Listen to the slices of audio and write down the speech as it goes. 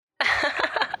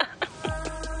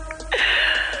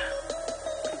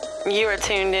You are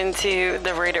tuned into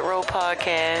the Rated Role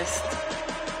podcast.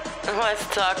 Let's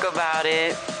talk about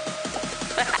it.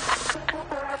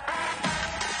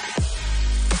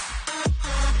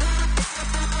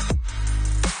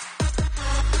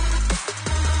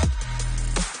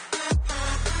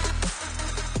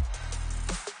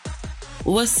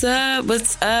 What's up?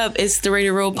 What's up? It's the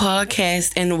Rated Role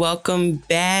podcast, and welcome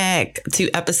back to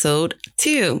episode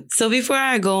 2. So before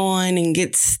I go on and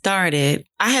get started,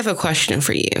 I have a question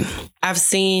for you. I've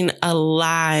seen a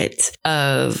lot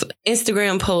of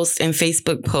Instagram posts and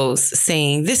Facebook posts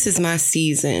saying, this is my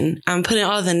season. I'm putting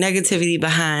all the negativity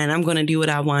behind. I'm going to do what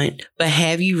I want. But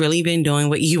have you really been doing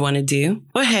what you want to do?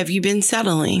 Or have you been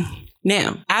settling?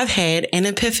 Now, I've had an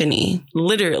epiphany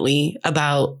literally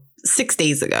about 6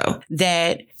 days ago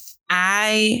that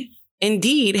I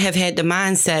indeed have had the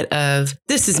mindset of,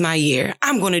 this is my year.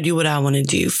 I'm going to do what I want to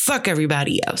do. Fuck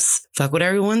everybody else. Fuck what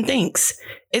everyone thinks.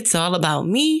 It's all about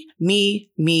me, me,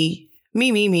 me,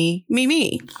 me, me, me, me,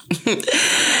 me.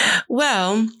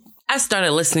 Well, I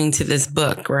started listening to this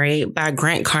book, right, by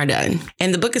Grant Cardone.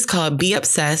 And the book is called Be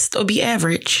Obsessed or Be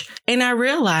Average. And I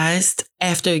realized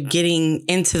after getting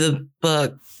into the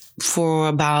book for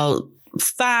about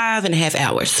 5.5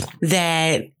 hours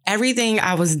that everything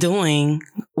I was doing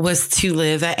was to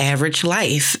live an average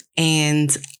life.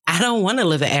 And I don't want to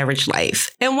live an average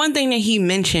life. And one thing that he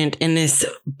mentioned in this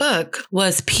book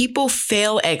was people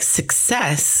fail at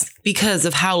success because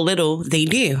of how little they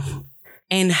do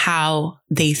and how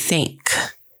they think.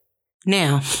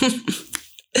 Now,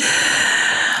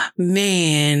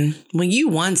 man, when you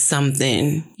want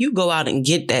something, you go out and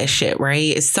get that shit,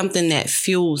 right? It's something that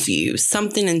fuels you.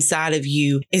 Something inside of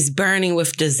you is burning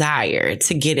with desire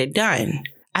to get it done.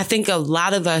 I think a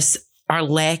lot of us are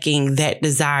lacking that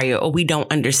desire, or we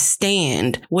don't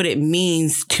understand what it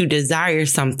means to desire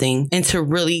something and to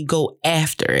really go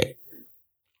after it.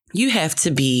 You have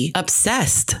to be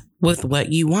obsessed with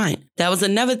what you want. That was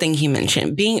another thing he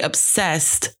mentioned, being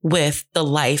obsessed with the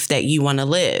life that you want to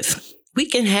live. We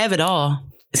can have it all.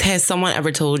 Has someone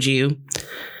ever told you,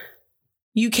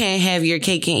 you can't have your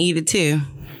cake and eat it too?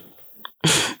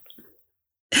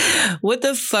 What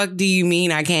the fuck do you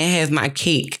mean I can't have my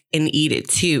cake and eat it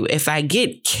too? If I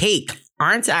get cake,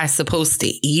 aren't I supposed to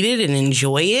eat it and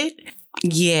enjoy it?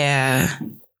 Yeah,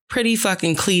 pretty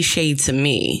fucking cliche to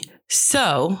me.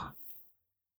 So,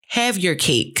 have your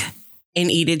cake and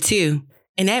eat it too.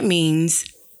 And that means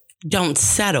don't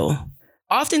settle.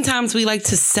 Oftentimes we like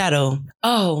to settle.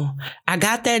 Oh, I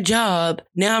got that job.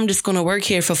 Now I'm just going to work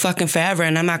here for fucking forever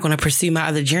and I'm not going to pursue my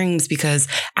other dreams because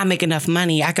I make enough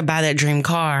money. I could buy that dream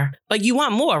car. But you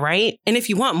want more, right? And if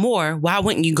you want more, why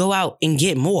wouldn't you go out and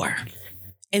get more?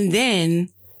 And then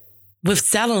with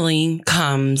settling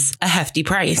comes a hefty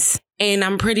price. And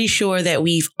I'm pretty sure that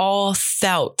we've all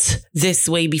felt this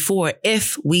way before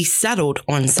if we settled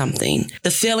on something.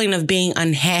 The feeling of being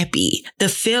unhappy, the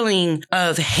feeling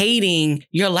of hating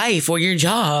your life or your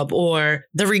job, or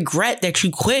the regret that you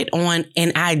quit on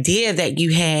an idea that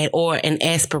you had or an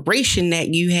aspiration that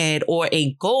you had or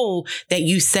a goal that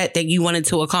you set that you wanted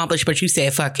to accomplish, but you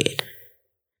said, fuck it.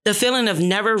 The feeling of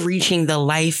never reaching the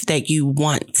life that you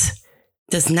want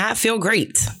does not feel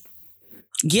great.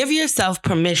 Give yourself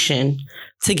permission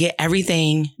to get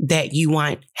everything that you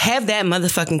want. Have that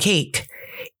motherfucking cake.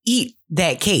 Eat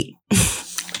that cake.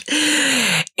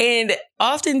 And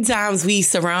oftentimes we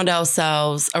surround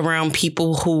ourselves around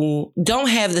people who don't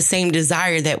have the same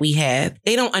desire that we have.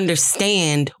 They don't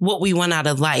understand what we want out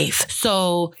of life.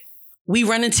 So we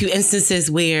run into instances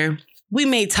where we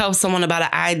may tell someone about an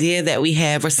idea that we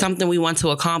have or something we want to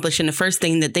accomplish. And the first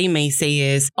thing that they may say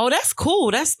is, oh, that's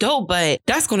cool. That's dope. But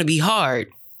that's going to be hard.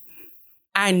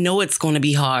 I know it's going to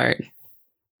be hard.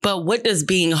 But what does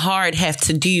being hard have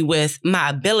to do with my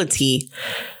ability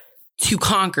to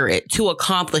conquer it, to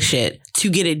accomplish it, to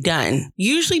get it done?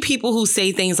 Usually people who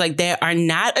say things like that are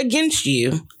not against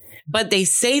you, but they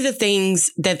say the things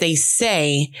that they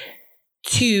say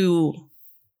to,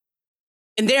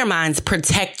 in their minds,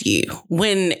 protect you,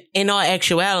 when in all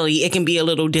actuality, it can be a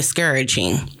little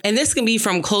discouraging. And this can be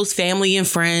from close family and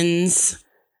friends,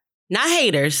 not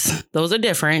haters. Those are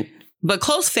different. But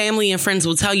close family and friends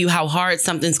will tell you how hard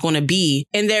something's going to be.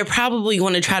 And they're probably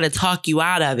going to try to talk you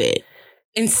out of it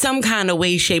in some kind of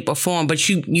way, shape, or form. But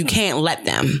you can't let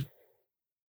them.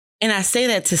 And I say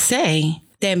that to say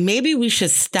that maybe we should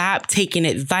stop taking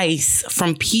advice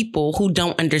from people who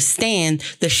don't understand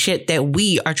the shit that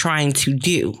we are trying to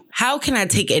do. How can I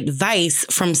take advice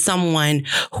from someone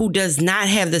who does not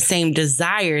have the same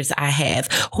desires I have,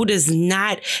 who does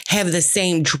not have the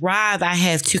same drive I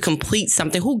have to complete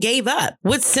something, who gave up?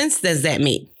 What sense does that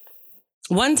make?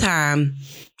 one time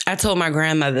I told my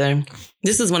grandmother,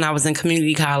 this is when I was in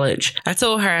community college. I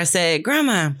told her, I said,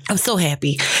 Grandma, I'm so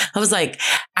happy. I was like,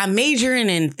 I'm majoring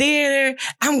in theater.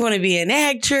 I'm going to be an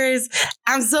actress.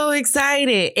 I'm so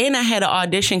excited. And I had an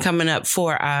audition coming up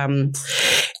for, I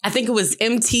think it was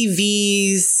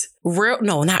MTV's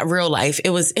not Real Life.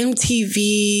 It was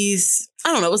MTV's,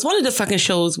 I don't know. It was one of the fucking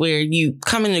shows where you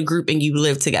come in a group and you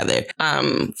live together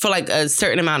for like a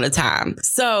certain amount of time.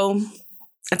 So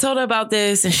I told her about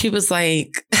this and she was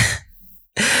like,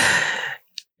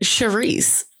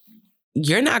 Sharice,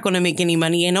 you're not going to make any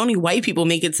money and only white people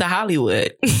make it to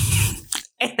Hollywood.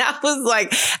 And I was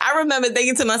like, I remember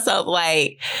thinking to myself,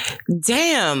 like,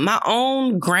 damn, my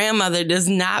own grandmother does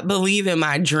not believe in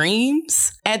my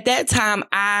dreams. At that time,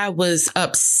 I was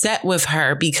upset with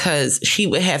her because she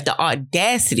would have the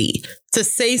audacity to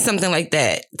say something like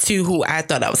that to who I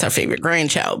thought I was her favorite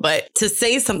grandchild, but to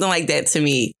say something like that to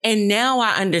me. And now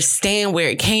I understand where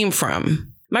it came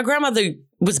from. My grandmother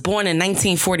was born in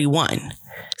 1941.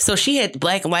 So she had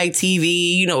black and white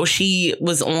TV. You know, she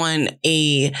was on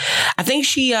I think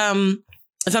she,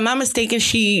 if I'm not mistaken,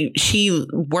 she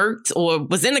worked or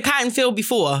was in the cotton field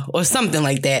before or something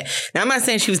like that. Now, I'm not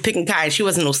saying she was picking cotton. She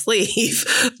wasn't no slave,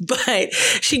 but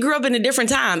she grew up in a different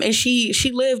time and she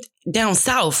lived down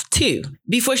south too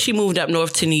before she moved up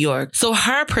north to New York. So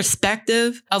her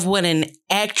perspective of what an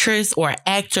actress or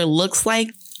actor looks like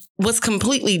was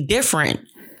completely different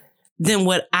than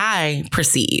what I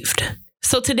perceived.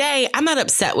 So today, I'm not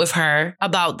upset with her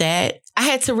about that. I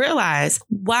had to realize,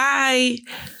 why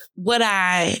would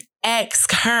I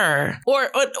ask her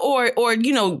or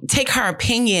you know, take her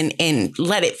opinion and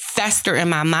let it fester in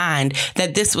my mind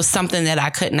that this was something that I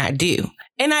could not do?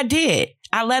 And I did.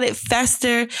 I let it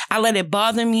fester. I let it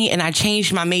bother me, and I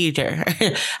changed my major.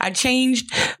 I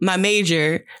changed my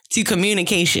major to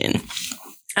communication.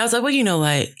 I was like, well, you know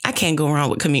what? I can't go wrong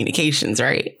with communications,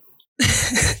 right?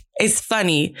 It's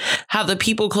funny how the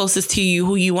people closest to you,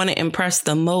 who you want to impress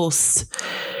the most,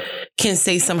 can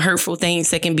say some hurtful things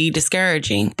that can be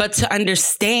discouraging. But to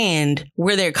understand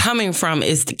where they're coming from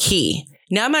is the key.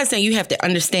 Now, I'm not saying you have to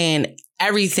understand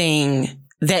everything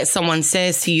that someone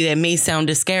says to you that may sound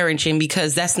discouraging,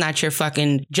 because that's not your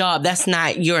fucking job. That's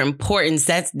not your importance.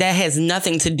 That has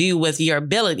nothing to do with your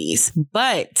abilities.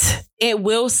 But it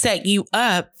will set you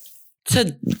up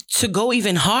to go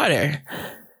even harder.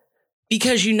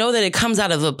 Because you know that it comes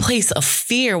out of a place of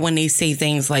fear when they say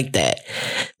things like that.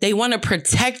 They want to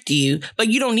protect you, but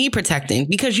you don't need protecting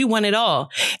because you want it all.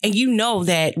 And you know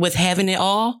that with having it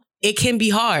all, it can be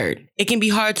hard. It can be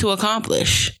hard to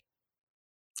accomplish.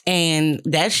 And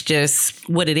that's just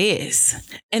what it is.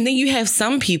 And then you have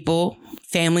some people,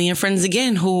 family and friends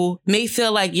again, who may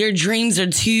feel like your dreams are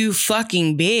too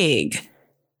fucking big.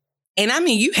 And I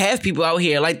mean, you have people out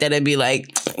here like that be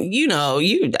like, you know,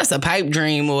 that's a pipe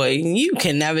dream, or you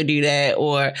can never do that,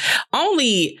 or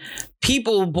only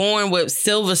people born with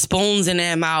silver spoons in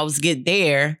their mouths get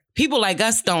there. People like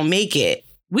us don't make it.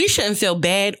 We shouldn't feel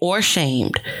bad or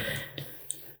shamed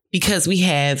because we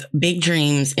have big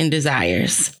dreams and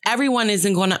desires. Everyone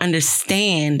isn't going to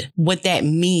understand what that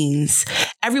means.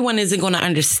 Everyone isn't going to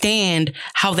understand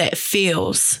how that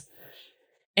feels.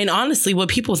 And honestly, what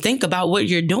people think about what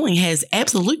you're doing has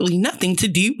absolutely nothing to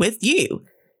do with you.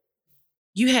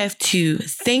 You have to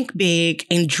think big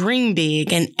and dream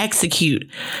big and execute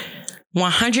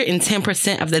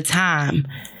 110% of the time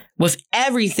with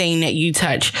everything that you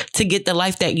touch to get the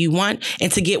life that you want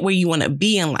and to get where you want to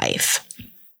be in life.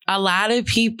 A lot of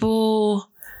people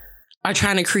are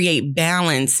trying to create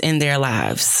balance in their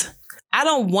lives. I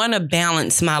don't want to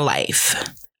balance my life.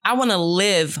 I want to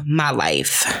live my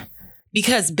life.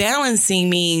 Because balancing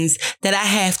means that I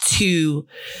have to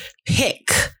pick.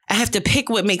 I have to pick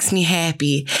what makes me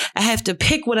happy. I have to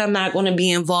pick what I'm not going to be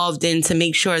involved in to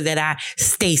make sure that I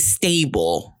stay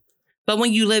stable. But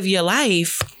when you live your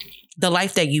life, the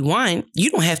life that you want,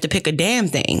 you don't have to pick a damn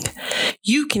thing.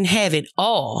 You can have it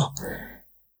all.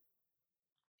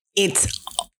 It's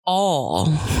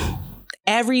all.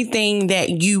 Everything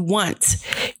that you want,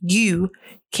 you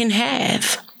can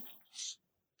have.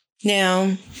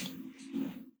 Now,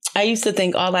 I used to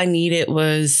think all I needed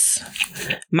was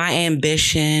my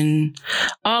ambition.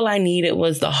 All I needed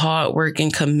was the hard work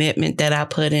and commitment that I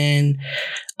put in.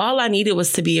 All I needed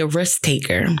was to be a risk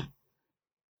taker.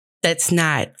 That's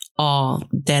not all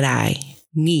that I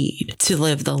need to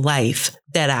live the life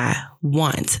that I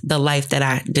want, the life that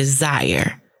I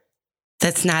desire.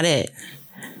 That's not it.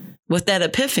 With that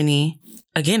epiphany,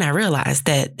 again, I realized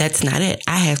that that's not it.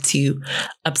 I have to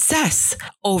obsess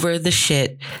over the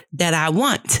shit that I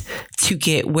want to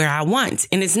get where I want.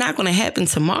 And it's not going to happen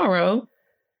tomorrow.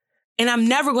 And I'm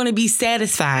never going to be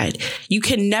satisfied. You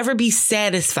can never be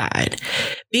satisfied.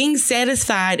 Being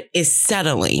satisfied is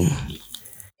settling.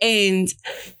 And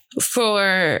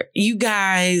for you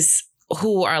guys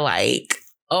who are like,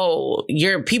 oh,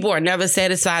 your people are never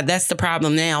satisfied, that's the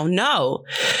problem now. No,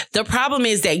 the problem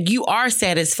is that you are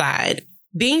satisfied.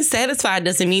 Being satisfied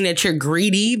doesn't mean that you're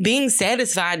greedy. Being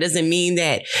satisfied doesn't mean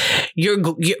that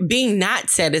you're being not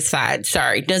satisfied.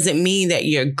 Doesn't mean that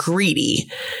you're greedy.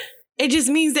 It just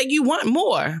means that you want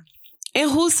more.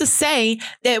 And who's to say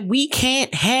that we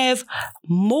can't have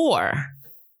more?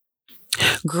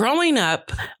 Growing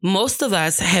up, most of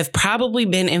us have probably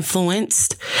been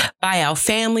influenced by our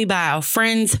family, by our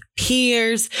friends,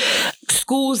 peers,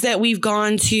 schools that we've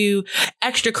gone to,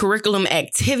 extracurricular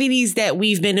activities that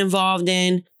we've been involved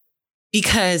in,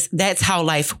 because that's how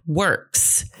life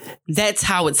works. That's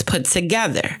how it's put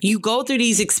together. You go through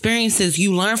these experiences,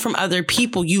 you learn from other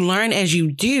people, you learn as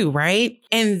you do, right?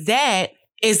 And that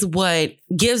is what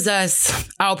gives us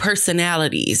our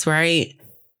personalities, right?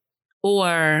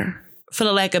 Or, for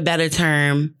the lack of a better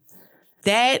term,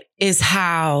 that is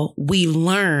how we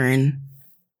learn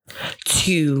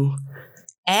to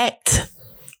act,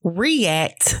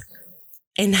 react,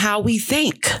 and how we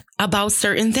think about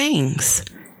certain things.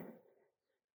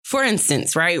 For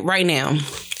instance, right now,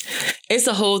 it's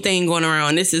a whole thing going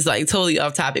around. This is like totally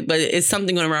off topic, but it's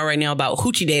something going around right now about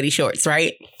hoochie daddy shorts,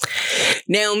 right?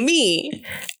 Now,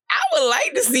 I would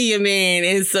like to see a man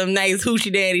in some nice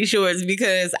hoochie daddy shorts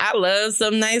because I love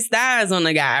some nice thighs on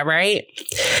a guy, right?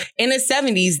 In the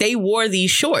 70s, they wore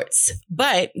these shorts,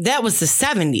 but that was the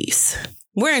 70s.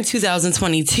 We're in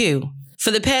 2022.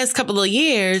 For the past couple of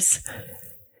years,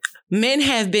 men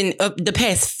have been, the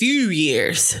past few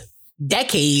years,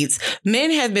 decades,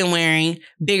 men have been wearing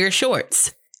bigger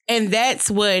shorts. And that's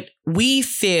what we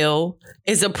feel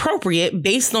is appropriate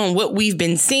based on what we've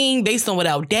been seeing, based on what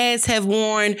our dads have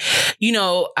worn,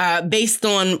 based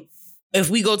on if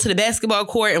we go to the basketball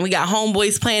court and we got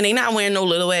homeboys playing, they not wearing no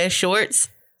little ass shorts.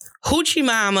 Hoochie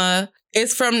Mama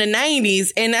is from the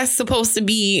 90s, and that's supposed to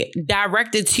be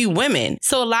directed to women.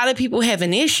 So a lot of people have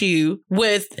an issue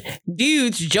with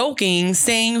dudes joking,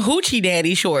 saying hoochie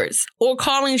daddy shorts, or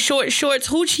calling short shorts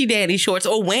hoochie daddy shorts,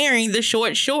 or wearing the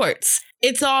short shorts.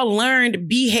 It's all learned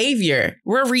behavior.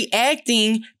 We're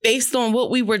reacting based on what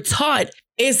we were taught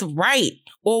is right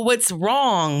or what's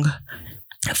wrong.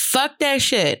 Fuck that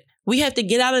shit. We have to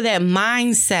get out of that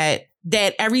mindset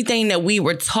that everything that we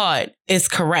were taught is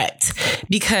correct.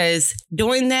 Because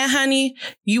doing that, honey,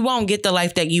 you won't get the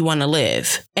life that you want to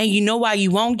live. And you know why you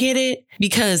won't get it?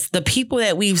 Because the people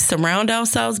that we've surrounded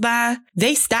ourselves by,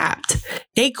 they stopped.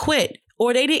 They quit.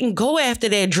 Or they didn't go after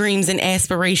their dreams and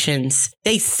aspirations.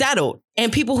 They settled.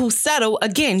 And people who settle,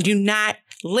 again, do not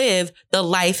live the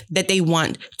life that they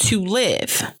want to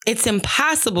live. It's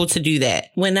impossible to do that.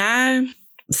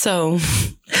 So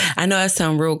I know I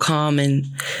sound real calm and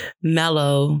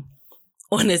mellow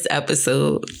on this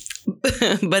episode,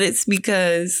 but it's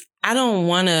because I don't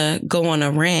want to go on a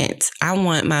rant. I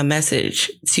want my message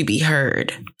to be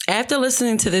heard. After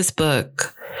listening to this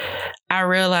book, I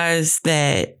realized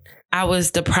that I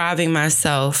was depriving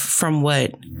myself from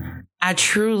what I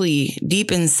truly,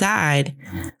 deep inside,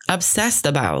 obsessed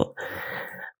about.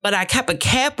 But I kept a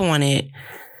cap on it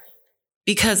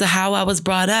because of how I was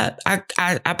brought up.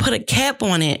 I put a cap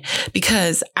on it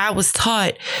because I was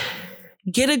taught,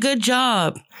 get a good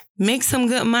job, make some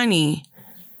good money,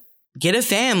 get a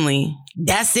family.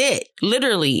 That's it.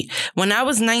 Literally. When I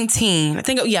was 19,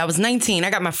 I was 19. I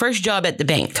got my first job at the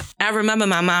bank. I remember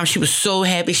my mom, she was so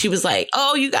happy. She was like,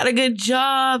 oh, you got a good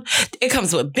job. It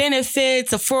comes with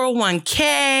benefits, a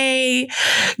 401k.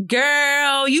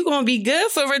 Girl, you gonna be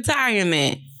good for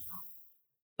retirement.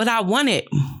 But I wanted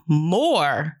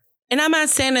more. And I'm not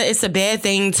saying that it's a bad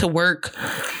thing to work,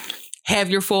 have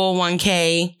your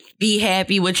 401k, be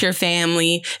happy with your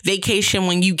family, vacation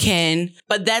when you can.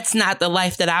 But that's not the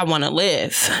life that I want to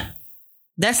live.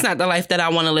 That's not the life that I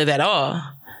want to live at all.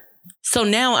 So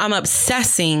now I'm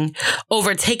obsessing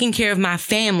over taking care of my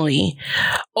family,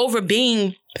 over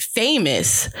being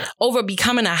famous, over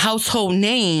becoming a household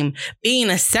name, being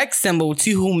a sex symbol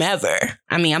to whomever.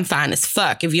 I mean, I'm fine as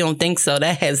fuck. If you don't think so,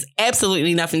 that has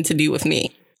absolutely nothing to do with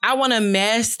me. I want to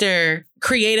master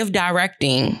creative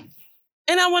directing.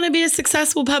 And I want to be a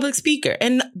successful public speaker.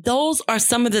 And those are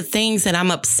some of the things that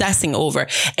I'm obsessing over.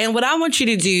 And what I want you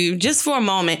to do, just for a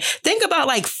moment, think about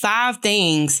like 5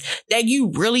 things that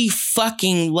you really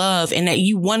fucking love and that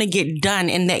you want to get done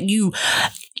and that you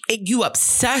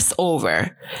obsess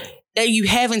over, that you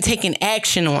haven't taken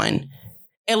action on.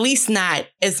 At least not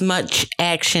as much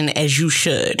action as you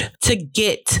should to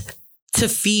get to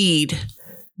feed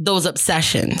those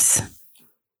obsessions.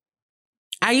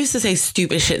 I used to say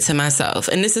stupid shit to myself.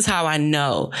 And this is how I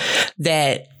know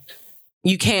that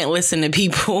you can't listen to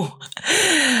people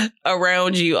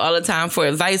around you all the time for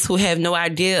advice who have no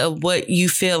idea of what you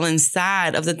feel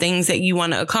inside of the things that you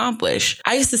want to accomplish.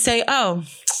 I used to say, oh,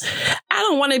 I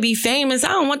don't want to be famous.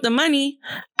 I don't want the money.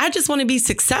 I just want to be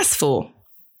successful.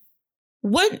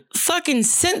 What fucking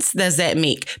sense does that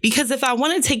make? Because if I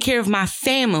want to take care of my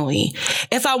family,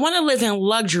 if I want to live in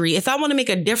luxury, if I want to make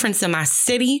a difference in my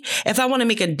city, if I want to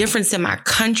make a difference in my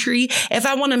country, if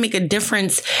I want to make a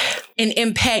difference and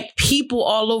impact people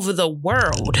all over the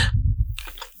world,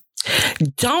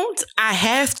 don't I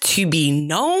have to be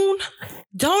known?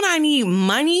 Don't I need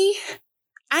money?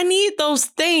 I need those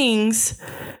things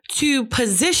to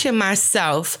position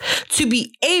myself to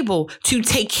be able to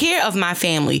take care of my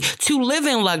family, to live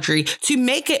in luxury, to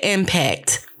make an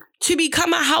impact, to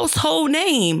become a household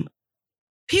name.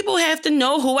 People have to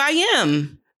know who I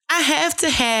am. I have to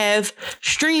have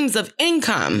streams of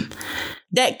income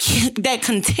that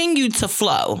continue to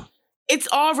flow. It's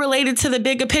all related to the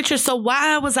bigger picture. So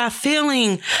why was I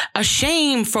feeling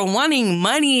ashamed for wanting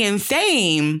money and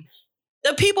fame?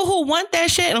 The people who want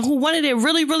that shit and who wanted it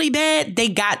really, really bad, they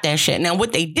got that shit. Now,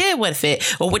 what they did with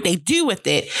it or what they do with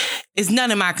it is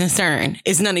none of my concern.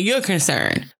 It's none of your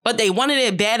concern. But they wanted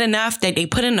it bad enough that they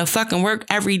put in the fucking work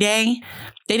every day.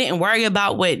 They didn't worry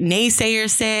about what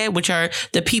naysayers said, which are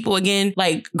the people, again,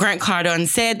 like Grant Cardone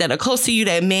said, that are close to you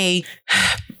that may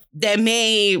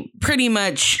pretty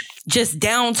much just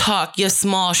down talk your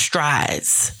small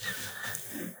strides.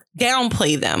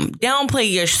 Downplay them.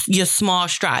 Downplay your small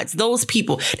strides. Those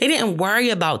people, they didn't worry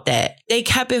about that. They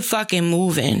kept it fucking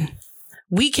moving.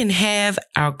 We can have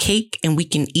our cake and we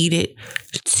can eat it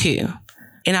too.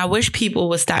 And I wish people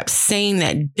would stop saying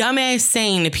that dumbass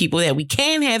saying to people that we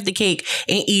can have the cake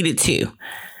and eat it too.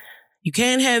 You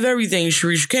can't have everything,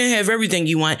 Sharice. You can't have everything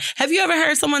you want. Have you ever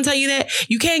heard someone tell you that?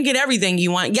 You can't get everything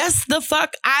you want. Yes, the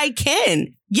fuck I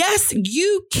can. Yes,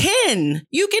 you can.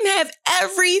 You can have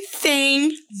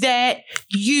everything that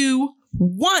you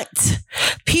want.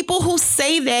 People who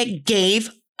say that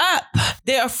gave up.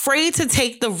 They're afraid to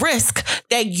take the risk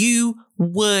that you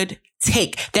would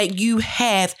take, that you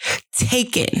have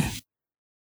taken.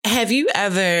 Have you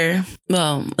ever,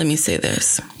 well, let me say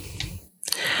this.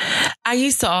 I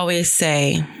used to always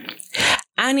say,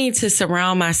 I need to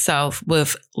surround myself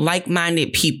with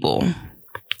like-minded people.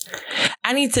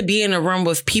 I need to be in a room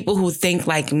with people who think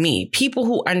like me, people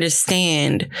who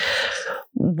understand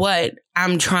what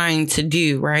I'm trying to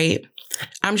do, right?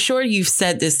 I'm sure you've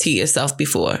said this to yourself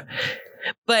before,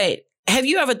 but have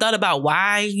you ever thought about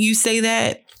why you say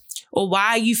that or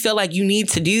why you feel like you need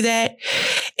to do that?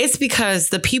 It's because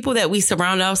the people that we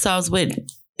surround ourselves with,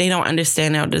 they don't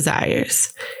understand our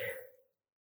desires.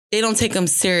 They don't take them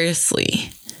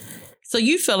seriously. So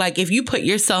you feel like if you put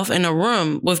yourself in a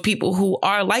room with people who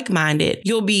are like-minded,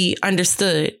 you'll be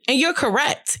understood. And you're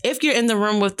correct. If you're in the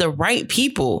room with the right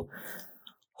people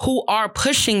who are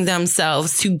pushing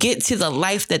themselves to get to the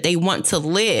life that they want to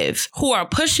live, who are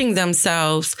pushing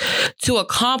themselves to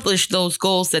accomplish those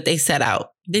goals that they set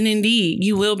out, then indeed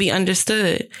you will be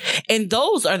understood. And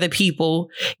those are the people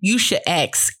you should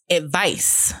ask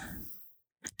advice.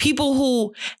 People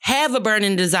who have a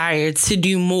burning desire to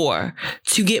do more,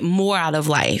 to get more out of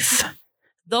life.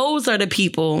 Those are the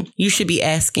people you should be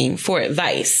asking for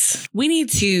advice. We need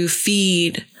to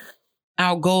feed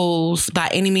our goals by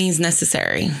any means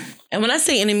necessary. And when I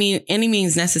say any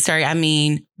means necessary, I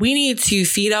mean we need to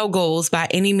feed our goals by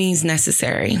any means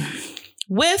necessary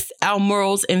with our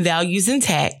morals and values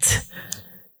intact.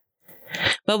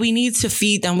 But we need to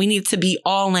feed them. We need to be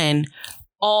all in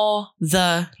all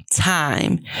the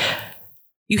time.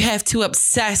 You have to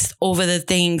obsess over the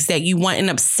things that you want.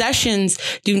 And obsessions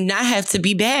do not have to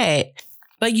be bad,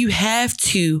 but you have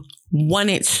to want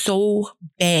it so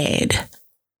bad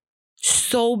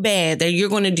that you're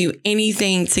going to do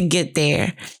anything to get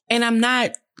there. And I'm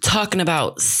not talking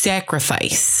about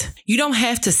sacrifice. You don't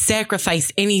have to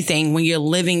sacrifice anything when you're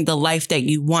living the life that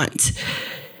you want.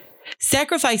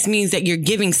 Sacrifice means that you're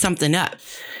giving something up.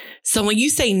 So when you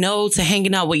say no to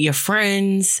hanging out with your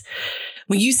friends,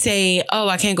 when you say, oh,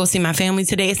 I can't go see my family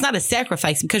today, it's not a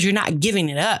sacrifice because you're not giving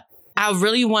it up. I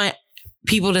really want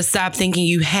people to stop thinking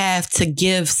you have to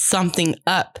give something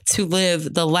up to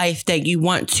live the life that you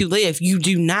want to live. You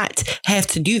do not have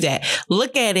to do that.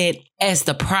 Look at it as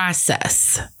the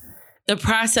process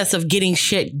of getting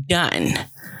shit done.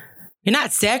 You're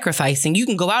not sacrificing. You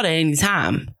can go out at any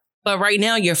time. But right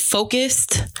now you're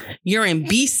focused, you're in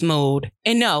beast mode,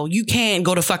 and no, you can't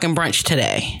go to fucking brunch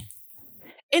today.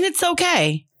 And it's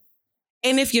okay.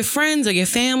 And if your friends or your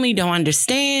family don't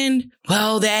understand,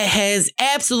 well, that has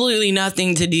absolutely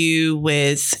nothing to do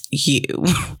with you.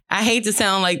 I hate to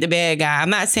sound like the bad guy.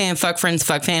 I'm not saying fuck friends,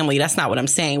 fuck family. That's not what I'm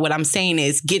saying. What I'm saying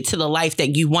is get to the life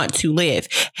that you want to live.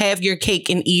 Have your cake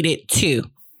and eat it too.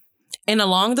 And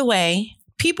along the way,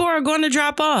 people are going to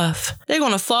drop off. They're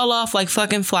going to fall off like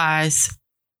fucking flies.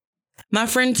 My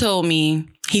friend told me,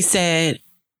 he said,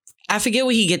 I forget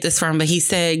where he get this from, but he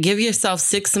said, give yourself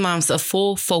 6 months of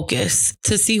full focus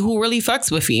to see who really fucks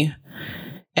with you.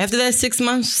 After that 6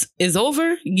 months is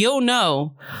over, you'll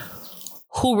know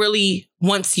who really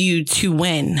wants you to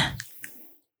win.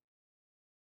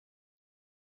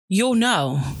 You'll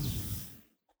know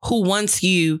who wants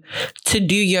you to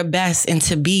do your best and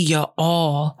to be your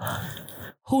all.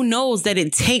 Who knows that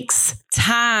it takes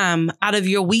time out of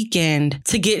your weekend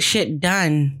to get shit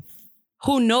done?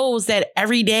 Who knows that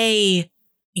every day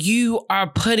you are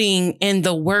putting in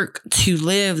the work to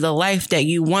live the life that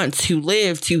you want to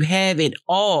live, to have it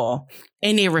all,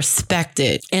 and they respect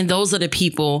it. And those are the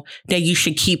people that you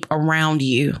should keep around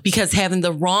you, because having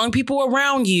the wrong people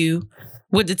around you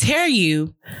would deter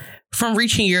you from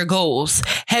reaching your goals.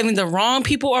 Having the wrong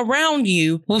people around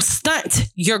you will stunt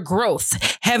your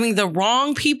growth. Having the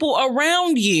wrong people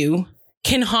around you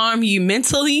can harm you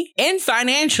mentally and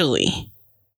financially.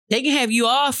 They can have you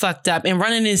all fucked up and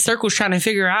running in circles trying to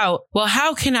figure out, well,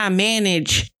 how can I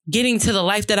manage getting to the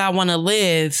life that I want to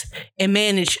live and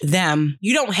manage them?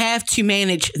 You don't have to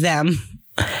manage them.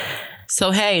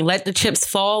 So, hey, let the chips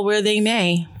fall where they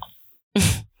may.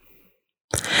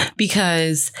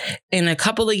 Because in a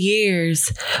couple of years,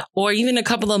 or even a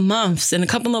couple of months, in a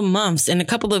couple of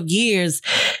years,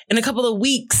 in a couple of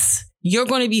weeks, you're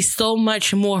going to be so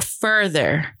much more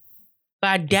further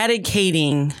by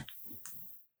dedicating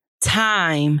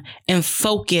time and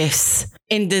focus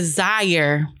and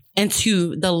desire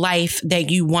into the life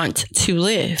that you want to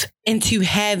live, into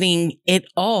having it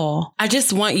all. I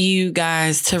just want you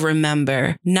guys to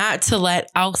remember not to let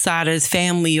outsiders,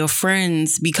 family, or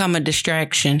friends become a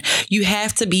distraction. You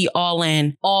have to be all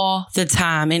in all the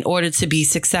time in order to be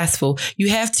successful. You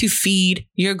have to feed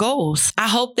your goals. I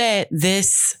hope that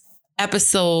this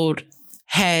episode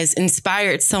has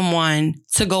inspired someone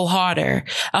to go harder.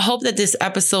 I hope that this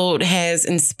episode has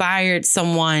inspired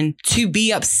someone to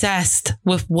be obsessed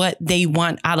with what they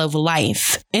want out of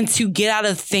life and to get out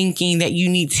of thinking that you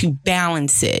need to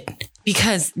balance it,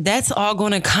 because that's all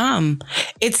going to come.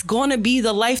 It's going to be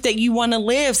the life that you want to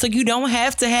live, so you don't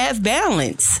have to have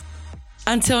balance.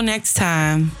 Until next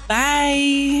time,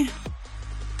 bye.